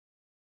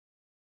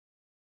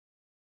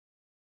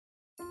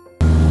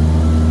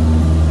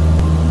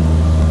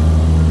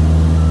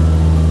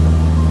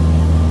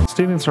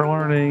students are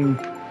learning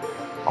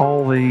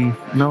all the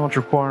knowledge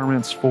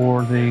requirements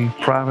for the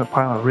private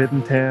pilot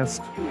written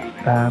test.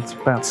 It's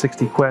about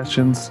 60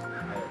 questions,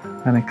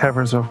 and it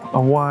covers a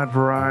wide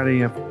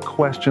variety of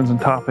questions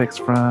and topics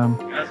from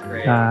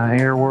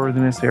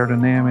airworthiness,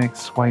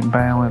 aerodynamics, weight and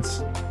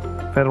balance,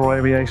 federal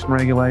aviation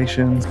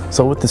regulations.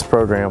 So with this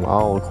program,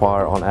 I'll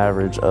acquire on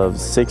average of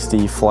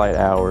 60 flight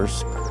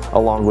hours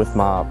along with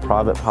my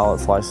private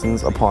pilot's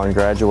license upon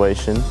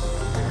graduation.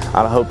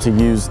 I hope to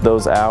use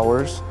those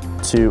hours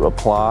to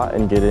apply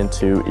and get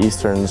into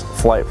Eastern's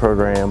flight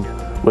program,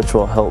 which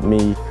will help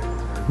me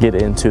get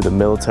into the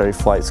military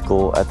flight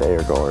school at the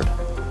Air Guard.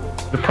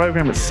 The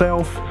program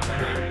itself,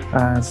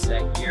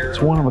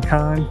 it's one of a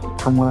kind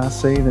from what I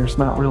see. There's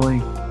not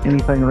really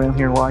anything around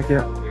here like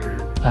it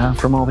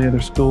from all the other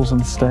schools in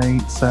the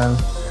state, so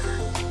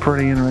it's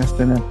pretty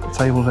interesting. It's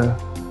able to,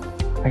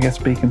 I guess,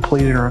 be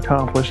completed or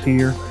accomplished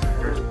here.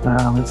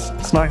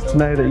 It's nice to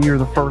know that you're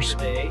the first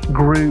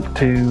group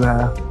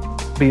to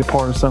be a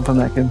part of something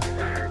that can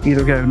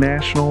either go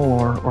national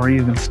or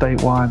even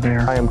statewide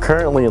there. I am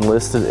currently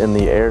enlisted in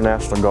the Air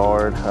National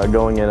Guard,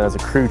 going in as a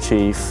crew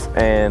chief,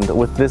 and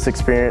with this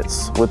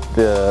experience with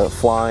the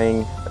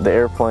flying the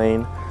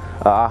airplane,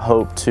 I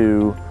hope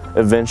to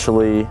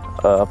eventually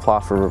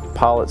apply for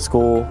pilot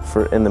school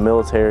in the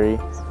military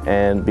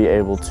and be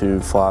able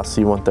to fly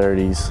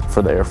C-130s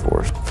for the Air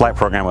Force. Flight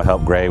program will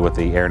help Gray with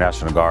the Air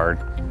National Guard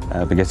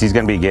because he's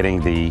going to be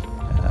getting the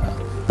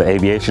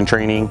aviation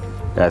training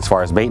as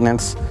far as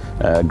maintenance.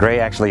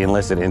 Gray actually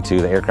enlisted into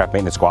the aircraft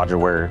maintenance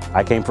squadron where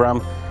I came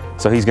from,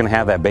 so he's going to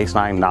have that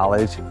baseline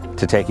knowledge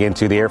to take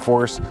into the Air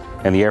Force,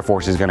 and the Air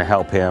Force is going to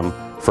help him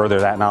further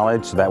that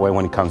knowledge, so that way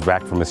when he comes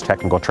back from his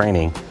technical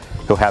training,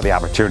 he'll have the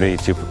opportunity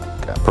to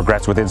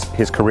progress with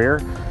his career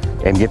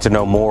and get to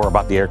know more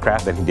about the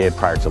aircraft than he did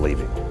prior to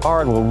leaving.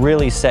 Guard will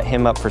really set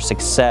him up for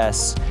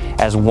success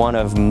as one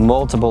of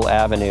multiple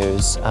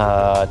avenues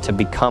to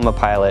become a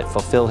pilot,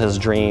 fulfill his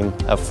dream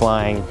of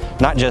flying,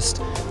 not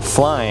just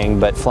flying,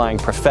 but flying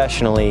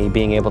professionally,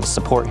 being able to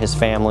support his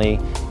family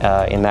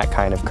in that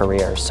kind of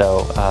career.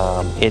 So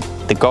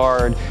the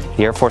Guard,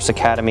 the Air Force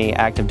Academy,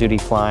 active duty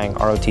flying,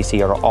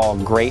 ROTC are all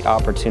great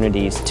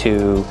opportunities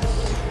to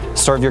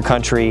serve your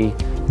country,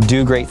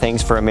 do great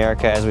things for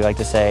America, as we like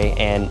to say,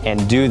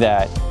 and do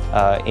that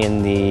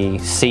in the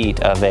seat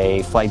of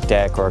a flight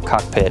deck or a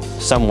cockpit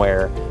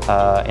somewhere.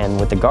 And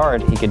with the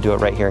Guard, he could do it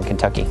right here in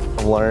Kentucky. What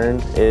I've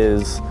learned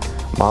is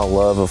my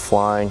love of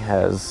flying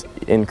has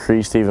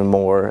increased even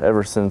more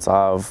ever since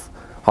I've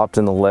hopped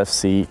in the left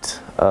seat,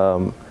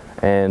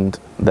 and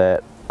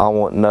that I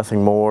want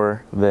nothing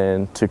more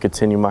than to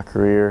continue my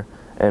career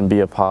and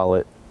be a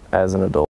pilot as an adult.